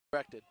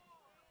Corrected.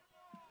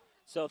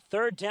 So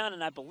 3rd down,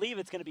 and I believe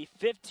it's going to be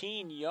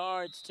 15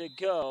 yards to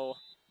go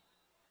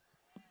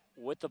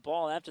with the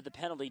ball after the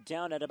penalty,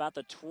 down at about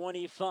the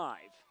 25.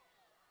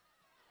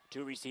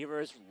 2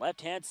 receivers,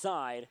 left-hand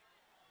side.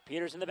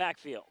 Peters in the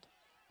backfield.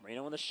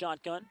 Moreno in the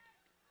shotgun.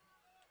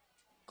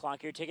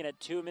 Clock here taking at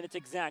 2 minutes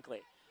exactly.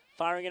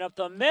 Firing it up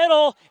the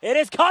middle. It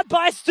is caught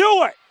by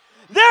Stewart.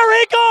 There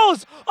he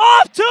goes,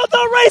 off to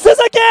the races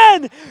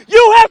again.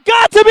 You have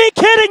got to be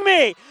kidding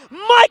me.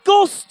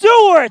 Michael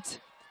Stewart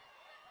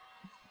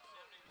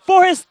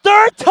for his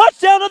 3rd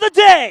touchdown of the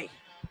day.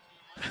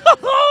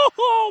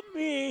 Oh,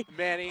 me.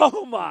 Manny,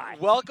 oh, my.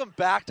 Welcome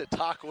back to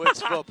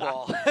Tahquitz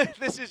football.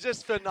 This is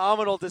just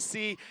phenomenal to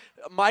see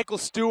Michael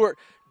Stewart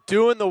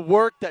doing the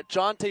work that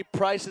Jonte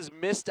Price has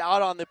missed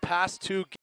out on the past 2 games.